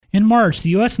March, the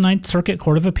U.S. Ninth Circuit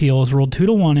Court of Appeals ruled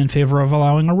 2-1 in favor of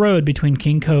allowing a road between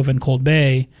King Cove and Cold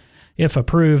Bay. If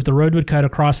approved, the road would cut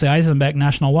across the Eisenbeck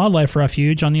National Wildlife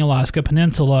Refuge on the Alaska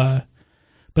Peninsula.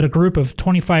 But a group of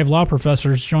 25 law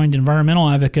professors joined environmental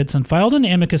advocates and filed an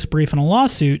amicus brief in a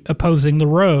lawsuit opposing the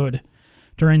road.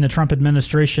 During the Trump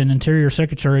administration, Interior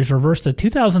Secretaries reversed a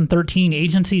 2013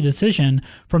 agency decision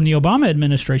from the Obama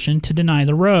administration to deny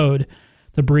the road.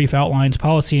 The brief outlines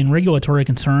policy and regulatory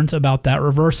concerns about that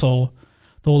reversal.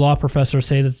 The law professors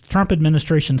say that the Trump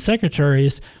administration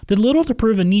secretaries did little to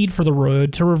prove a need for the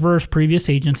road to reverse previous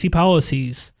agency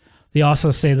policies. They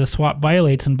also say the swap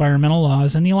violates environmental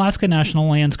laws and the Alaska National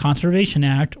Lands Conservation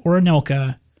Act, or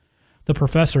ANILCA. The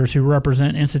professors, who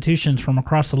represent institutions from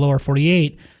across the lower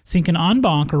 48, seek an en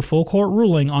banc or full court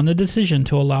ruling on the decision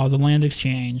to allow the land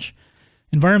exchange.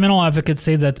 Environmental advocates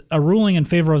say that a ruling in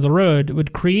favor of the road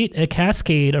would create a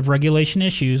cascade of regulation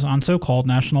issues on so-called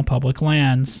national public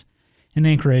lands. In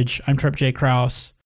Anchorage, I'm Trip J. Krause.